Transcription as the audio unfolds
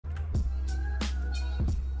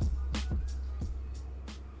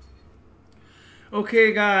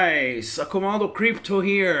Okay guys, Acomodo Crypto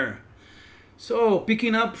here. So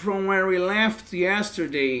picking up from where we left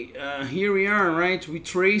yesterday, here we are, right? We're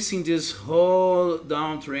tracing this whole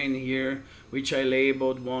downtrend here, which I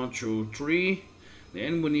labeled 1, 2, 3.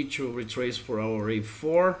 Then we need to retrace for our wave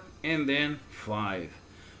 4 and then 5.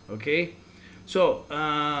 Okay, so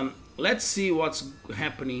let's see what's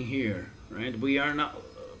happening here, right? We are now,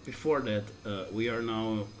 before that, we are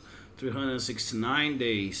now 369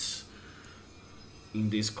 days in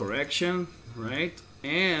this correction, right?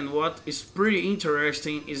 And what is pretty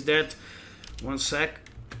interesting is that, one sec,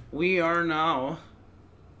 we are now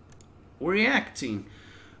reacting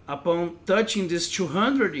upon touching this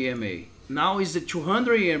 200 EMA. Now is the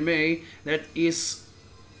 200 EMA that is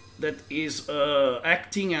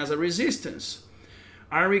acting as a resistance.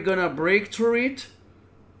 Are we gonna break through it,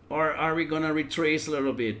 or are we gonna retrace a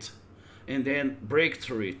little bit and then break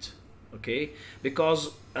through it? Okay,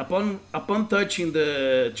 because upon touching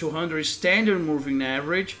the 200 standard moving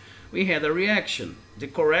average, we had a reaction, the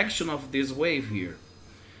correction of this wave here,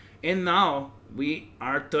 and now we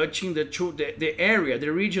are touching the area,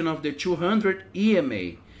 the region of the 200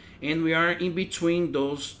 EMA, and we are in between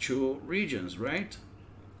those two regions, right?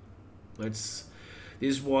 This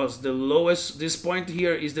was the lowest. This point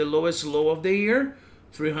here is the lowest low of the year,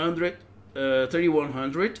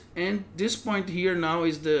 3100, and this point here now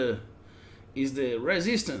is the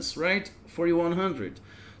resistance, right? 4100.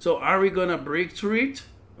 So are we gonna break through it?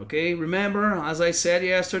 Okay, remember, as I said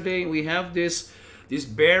yesterday, we have this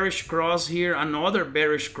bearish cross here, another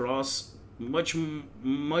bearish cross, much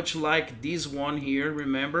like this one here.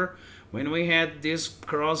 Remember when we had this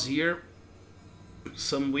cross here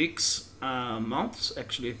some weeks, months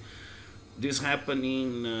actually. This happened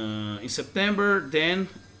in September. Then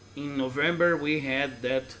in November we had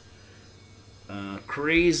that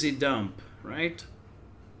crazy dump, right?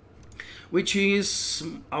 Which is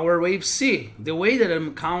our wave C. The way that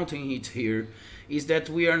I'm counting it here is that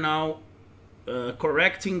we are now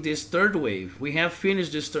correcting this third wave. We have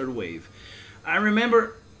finished this third wave. I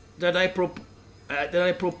remember that I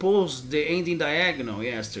proposed the ending diagonal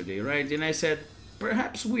yesterday, right? And I said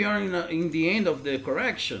perhaps we are in the end of the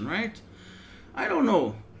correction, right? I don't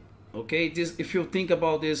know. Okay, this, if you think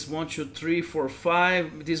about this, 1, 2, 3, 4,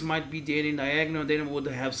 5, this might be the ending diagonal. Then we would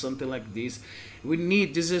have something like this. We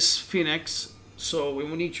need, this is Phoenix, so we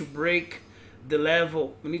need to break the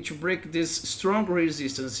level. We need to break this strong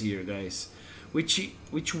resistance here, guys, which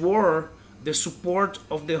were the support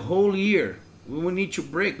of the whole year. We will need to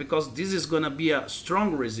break, because this is gonna be a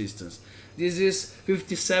strong resistance. This is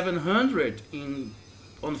 5700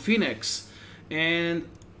 on Phoenix, and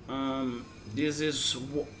this is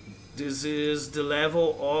the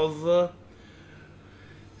level of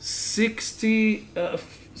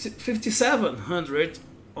 5700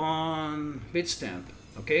 on Bitstamp.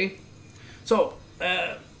 Okay, so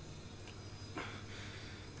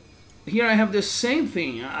here I have the same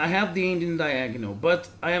thing. I have the ending diagonal, but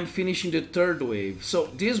I am finishing the third wave. So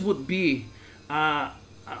this would be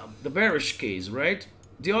the bearish case, right?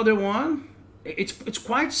 The other one, it's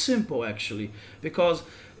quite simple actually, because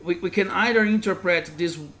we can either interpret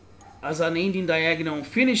this as an ending diagonal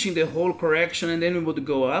finishing the whole correction and then we would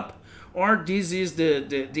go up, or this is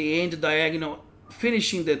the end diagonal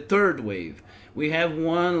finishing the third wave. We have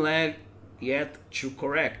one leg yet to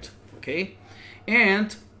correct. Okay,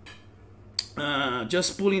 and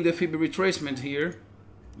just pulling the Fib retracement here,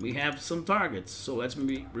 we have some targets. So let's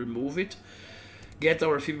remove it, get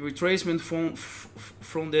our Fib retracement from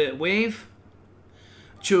the wave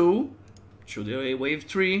 2 to the wave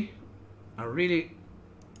 3, a really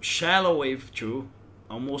shallow wave 2,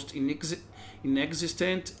 almost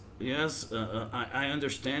inexistent. Yes, I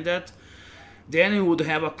understand that. Then we would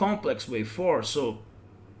have a complex wave 4, so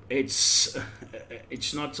it's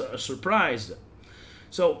not a surprise.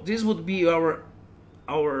 So this would be our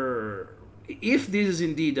if this is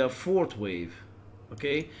indeed a fourth wave,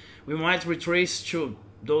 okay, we might retrace to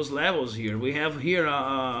those levels here. We have here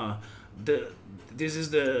this is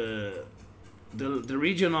the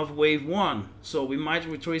region of wave 1, so we might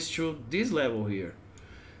retrace to this level here.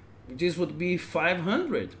 This would be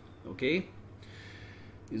 500. Okay,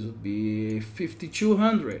 this would be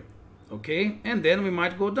 5200. Okay, and then we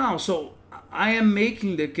might go down. So I am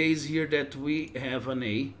making the case here that we have an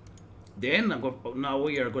A, then now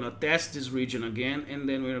we are gonna test this region again, and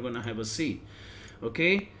then we are gonna have a C.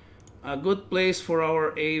 Okay, a good place for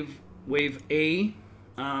our wave A,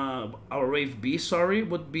 our wave B, sorry,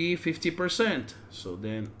 would be 50%. So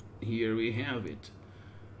then here we have it.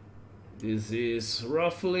 This is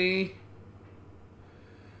roughly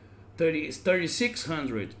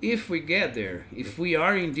 3600 if we get there, if we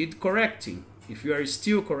are indeed correcting. if we are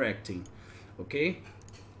still correcting. Okay,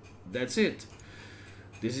 that's it.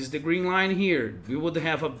 This is the green line here. We would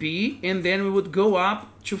have a B, and then we would go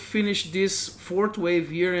up to finish this fourth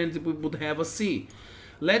wave here, and we would have a C.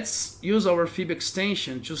 Let's use our fib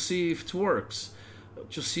extension to see if it works,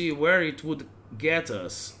 to see where it would get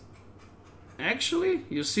us. Actually,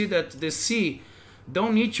 you see that the C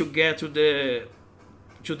don't need to get to the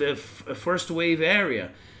first wave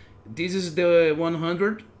area. This is the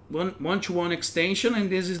 1-to-1 extension,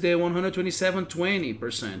 and this is the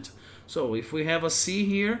 127.20%. So if we have a C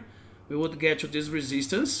here, we would get to this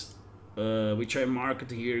resistance, which I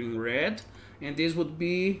marked here in red, and this would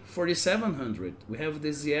be 4,700. We have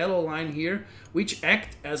this yellow line here, which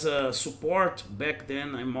act as a support. Back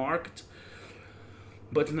then I marked,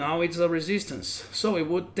 but now it's a resistance. So we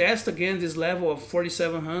would test again this level of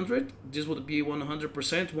 4,700. This would be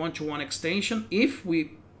 100% 1-to-1 extension. If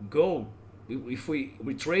we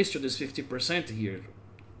retrace to this 50% here,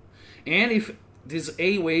 and if this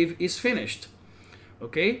A wave is finished,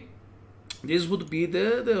 okay, this would be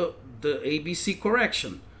the ABC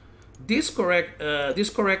correction. This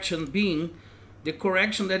correction being the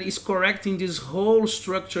correction that is correcting this whole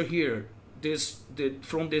structure here,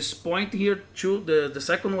 from this point here to the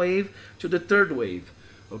second wave to the third wave.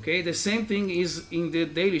 Okay, the same thing is in the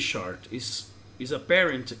daily chart, is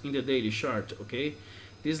apparent in the daily chart. Okay,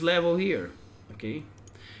 this level here. Okay,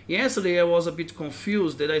 yesterday I was a bit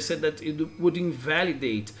confused that I said that it would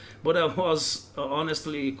invalidate, but I was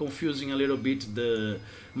honestly confusing a little bit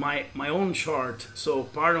my own chart, so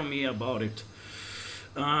pardon me about it.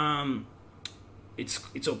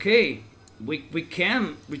 It's okay. We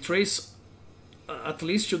can retrace at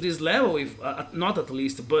least to this level, if not at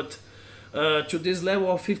least, but to this level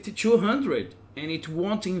of 5,200, and it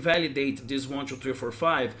won't invalidate this 1, 2, 3, 4,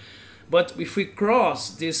 5. But if we cross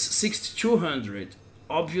this 6,200,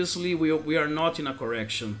 obviously we are not in a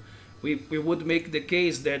correction. We would make the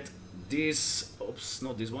case that this, oops,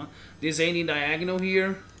 not this one, this ending diagonal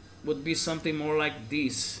here would be something more like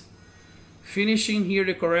this, finishing here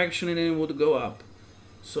the correction, and then it would go up.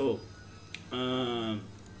 So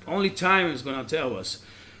only time is gonna tell us.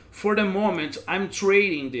 For the moment, I'm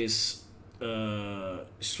trading this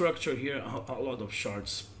structure here. A lot of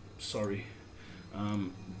charts, sorry.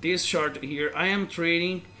 This chart here, I am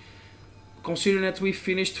trading considering that we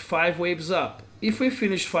finished 5 waves up. If we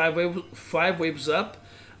finish 5 waves up,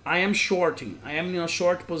 I am shorting. I am in a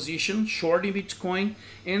short position, shorting Bitcoin,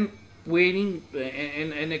 and waiting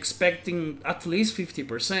and expecting at least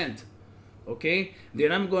 50%. Okay,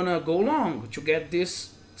 then I'm gonna go long to get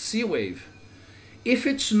this C wave. If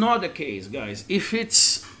it's not the case, guys, if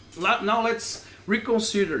it's, now let's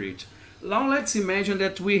reconsider it. Now let's imagine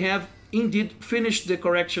that we have indeed finished the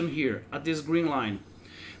correction here at this green line.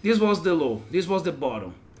 This was the low, this was the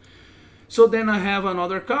bottom. So then I have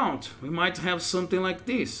another count. We might have something like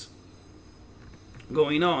this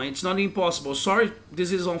going on. It's not impossible. Sorry,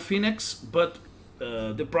 this is on Phoenix, but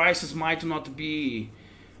the prices might not be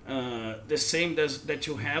the same that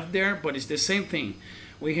you have there, but it's the same thing.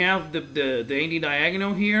 We have the ending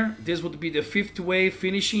diagonal here. This would be the 5th wave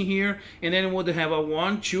finishing here, and then we would have a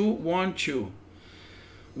 1, 2, 1, 2.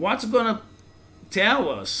 What's gonna tell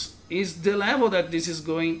us is the level that this is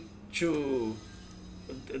going to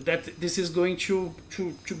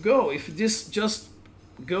go. If this just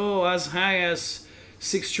go as high as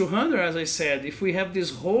 6,200, as I said, if we have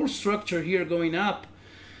this whole structure here going up,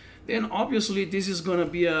 then obviously this is gonna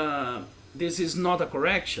be this is not a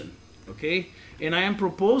correction, okay? And I am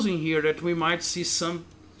proposing here that we might see some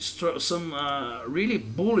really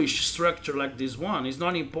bullish structure like this one. It's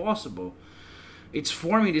not impossible. It's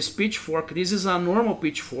forming this pitchfork. This is a normal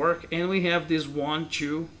pitchfork, and we have this 1,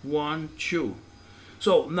 2, 1, 2.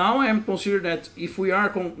 So now I am considering that if we are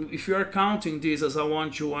counting this as a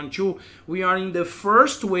 1, 2, 1, 2, we are in the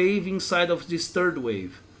first wave inside of this third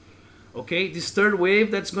wave. Okay, this third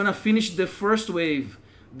wave that's gonna finish the first wave,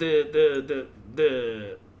 the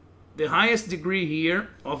highest degree here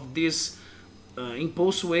of this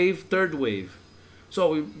impulse wave, third wave.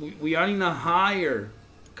 So we are in a higher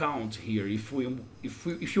count here.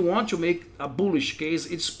 If you want to make a bullish case,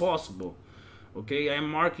 it's possible. Okay, I'm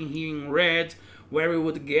marking here in red where we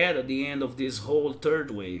would get at the end of this whole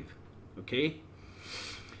third wave. Okay,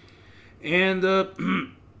 and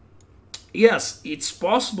yes, it's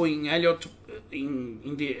possible in Elliott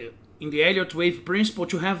in the Elliott wave principle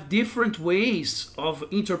to have different ways of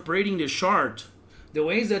interpreting the chart, the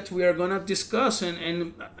ways that we are gonna discuss,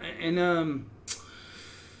 and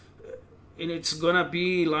it's gonna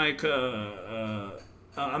be like a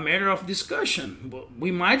matter of discussion.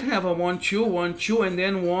 We might have a 1, 2, 1, 2, and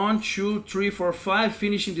then 1, 2, 3, 4, 5,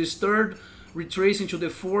 finishing this third retracing to the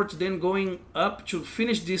fourth, then going up to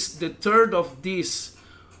finish this, the third of this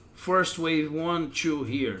first wave 1, 2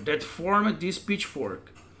 here that formed this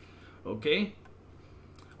pitchfork. Okay,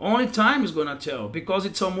 only time is gonna tell, because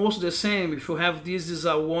it's almost the same. If you have this is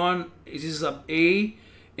a 1, this is a A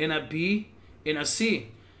and a B and a C.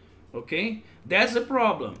 Okay, that's the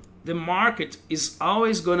problem. The market is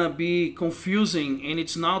always gonna be confusing and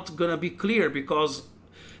it's not gonna be clear, because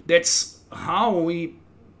that's how we,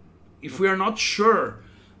 if we are not sure,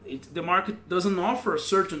 the market doesn't offer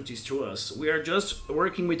certainties to us. We are just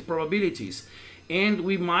working with probabilities, and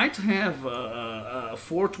we might have a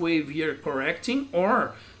fourth wave here correcting,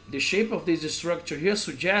 or the shape of this structure here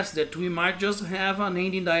suggests that we might just have an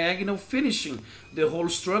ending diagonal finishing the whole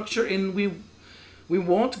structure, and we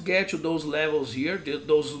won't get to those levels here,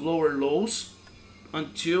 those lower lows,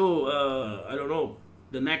 until I don't know,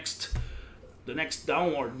 the next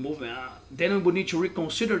downward movement. Then we would need to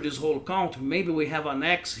reconsider this whole count. Maybe we have an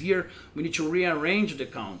X here, we need to rearrange the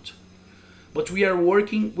count. But we are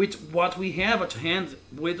working with what we have at hand,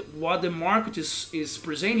 with what the market is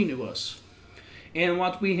presenting to us. And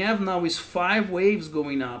what we have now is 5 waves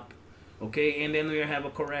going up, okay, and then we have a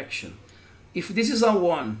correction. If this is a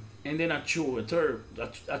 1, and then a 2, a third,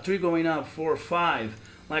 a 3 going up, 4, 5,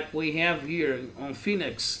 like we have here on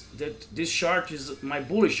Phoenix, that this chart is my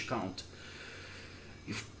bullish count.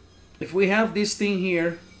 If we have this thing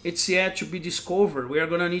here, it's yet to be discovered. We are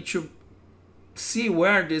gonna need to see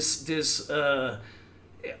where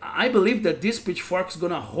I believe that this pitchfork is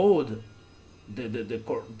gonna hold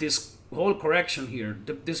this whole correction here.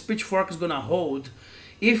 This pitchfork is gonna hold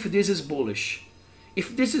if this is bullish.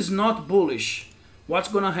 If this is not bullish, what's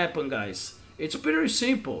gonna happen, guys? It's pretty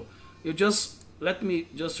simple. You just let me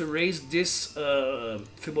just erase this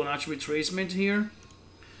Fibonacci retracement here.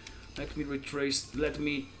 Let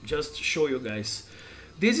me just show you guys.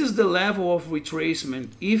 This is the level of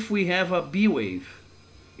retracement if we have a B wave.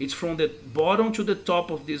 It's from the bottom to the top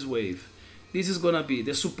of this wave. This is gonna be,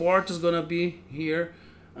 the support is gonna be here,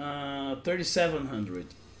 3,700,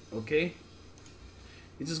 okay?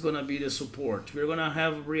 This is gonna be the support. We're gonna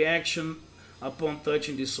have reaction upon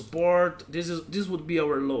touching this support. This would be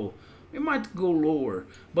our low. We might go lower,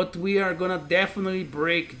 but we are gonna definitely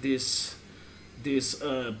break this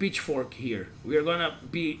pitchfork here. We are gonna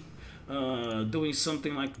be doing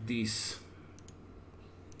something like this,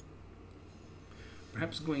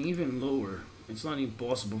 perhaps going even lower. It's not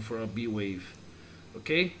impossible for a B wave,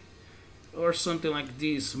 okay, or something like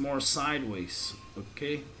this, more sideways,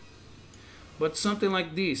 okay, but something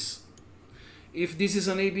like this. If this is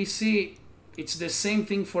an ABC, it's the same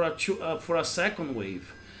thing for a second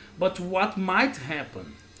wave. But what might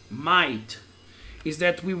happen is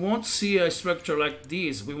that we won't see a structure like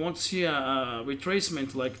this, we won't see a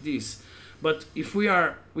retracement like this. But if we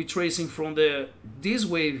are retracing from this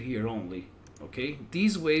wave here only, okay,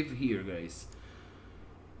 this wave here, guys,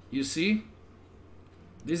 you see,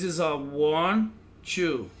 this is a 1,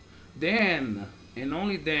 2, then and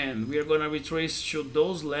only then we are gonna retrace to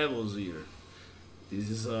those levels here. This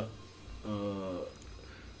is a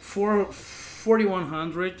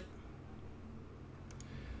 4,100.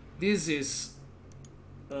 This is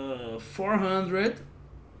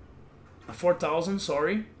 4,000,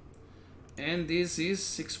 sorry, and this is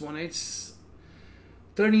 618,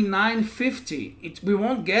 3,950. We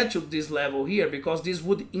won't get to this level here because this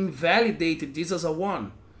would invalidate this as a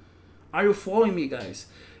 1. Are you following me, guys?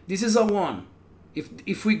 This is a 1.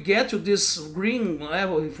 If we get to this green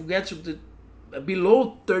level, if we get to the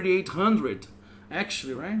below 3,800,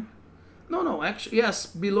 actually, right? No, actually, yes,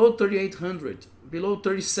 below 3,800, below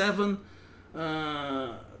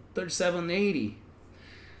 3,780.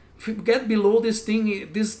 If we get below this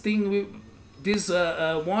thing, this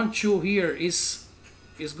 1, 2 here is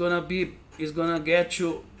gonna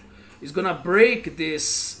break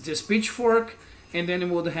this pitchfork, and then we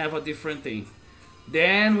would have a different thing.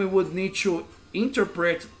 Then we would need to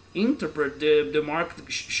interpret the market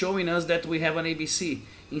showing us that we have an ABC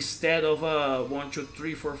instead of a 1, 2,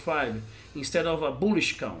 3, 4, 5, instead of a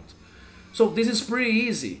bullish count. So this is pretty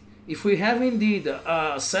easy. If we have indeed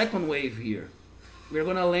a second wave here, we're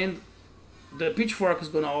gonna land, the pitchfork is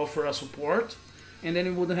gonna offer a support, and then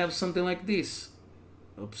we would have something like this.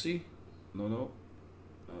 Oopsie, no.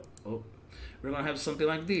 We're gonna have something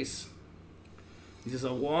like this. This is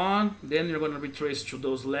a 1, then you're gonna retrace to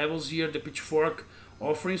those levels here, the pitchfork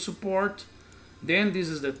offering support. Then this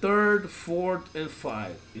is the 3rd, 4th, and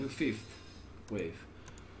 5th wave.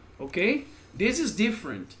 Okay, this is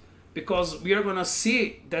different because we are gonna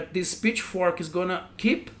see that this pitchfork is gonna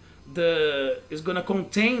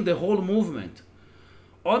contain the whole movement.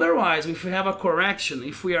 Otherwise, if we have a correction,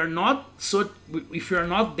 if we are not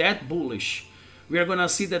that bullish, we are gonna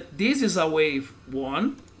see that this is a wave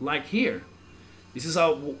one, like here. This is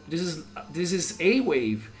a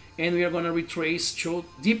wave, and we are gonna retrace to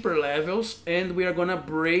deeper levels, and we are gonna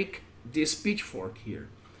break this pitchfork here.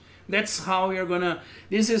 That's how we are gonna.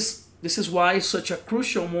 This is why it's such a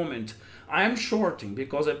crucial moment. I am shorting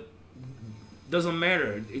because it doesn't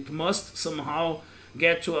matter. It must somehow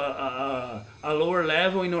get to a lower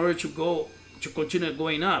level in order to continue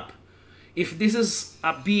going up. If this is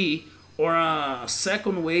a B or a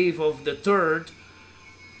second wave of the third,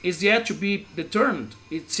 it's yet to be determined.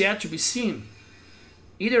 It's yet to be seen.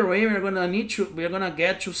 Either way, we're gonna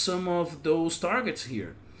get to some of those targets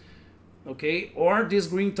here, okay? Or this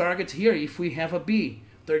green target here if we have a B,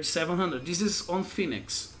 3,700. This is on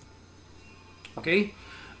Phoenix, okay?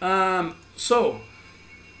 So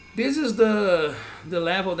this is the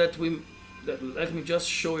level that let me just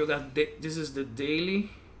show you that this is the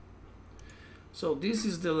daily. So this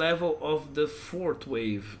is the level of the fourth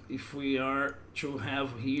wave. If we are to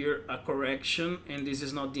have here a correction, and this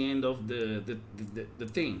is not the end of the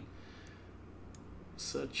thing,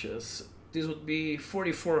 such as this would be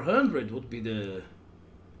 4,400 would be the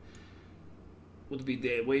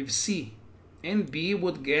wave C, and B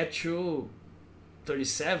would get you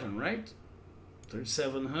 37, right?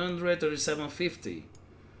 3,700, 3,750.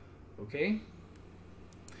 Okay.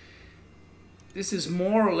 This is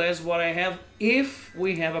more or less what I have if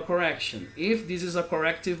we have a correction, if this is a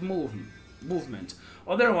corrective movement.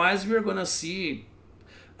 Otherwise, we're gonna see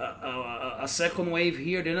a second wave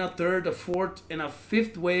here, then a third, a fourth, and a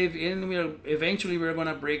fifth wave, and eventually we're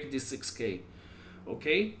gonna break this 6K.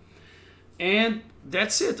 Okay, and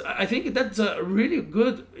that's it. I think that's a really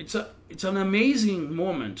good. It's an amazing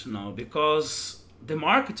moment now, because the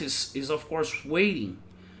market is of course waiting.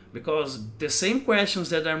 Because the same questions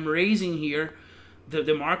that I'm raising here,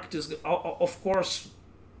 the market is, of course,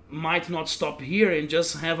 might not stop here and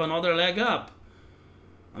just have another leg up.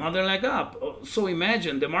 Another leg up. So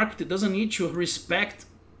imagine, the market doesn't need to respect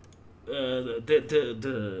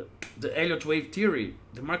the Elliott wave theory.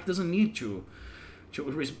 The market doesn't need to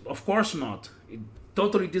of course not. It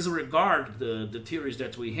totally disregard the theories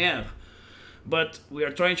that we have. But we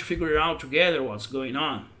are trying to figure out together what's going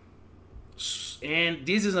on. And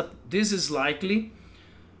this is likely,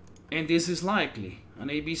 and this is likely an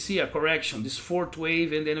ABC, a correction, this fourth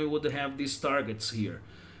wave, and then we would have these targets here.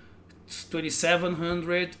 It's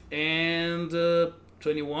 2,700 and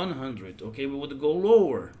 2,100. Okay, we would go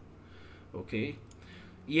lower. Okay,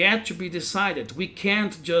 yet to be decided. We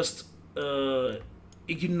can't just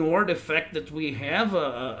ignore the fact that we have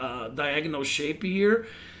a diagonal shape here,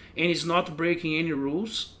 and it's not breaking any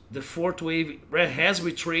rules. The fourth wave has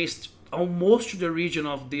retraced almost to the region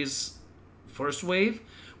of this first wave,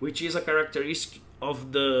 which is a characteristic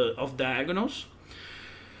of diagonals.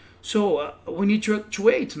 So we need to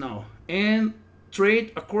wait now and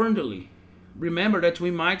trade accordingly. Remember that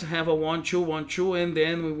we might have a 1-2, 1-2, and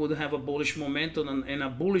then we would have a bullish momentum and a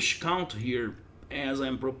bullish count here, as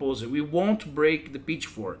I'm proposing. We won't break the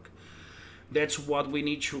pitchfork. That's what we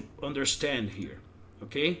need to understand here.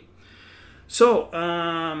 Okay. So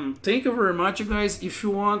thank you very much, guys. If you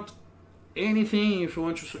want anything, if you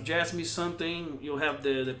want to suggest me something, you have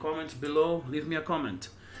the comments below. Leave me a comment.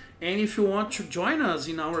 And if you want to join us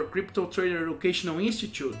in our Crypto Trader Educational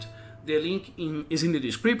Institute, the link is in the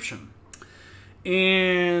description.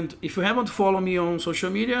 And if you haven't followed me on social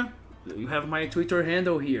media, you have my Twitter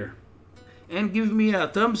handle here. And give me a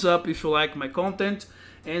thumbs up if you like my content,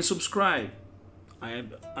 and subscribe.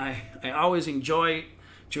 I always enjoy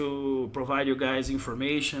to provide you guys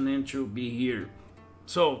information and to be here.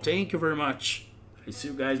 So thank you very much. I see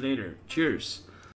you guys later. Cheers.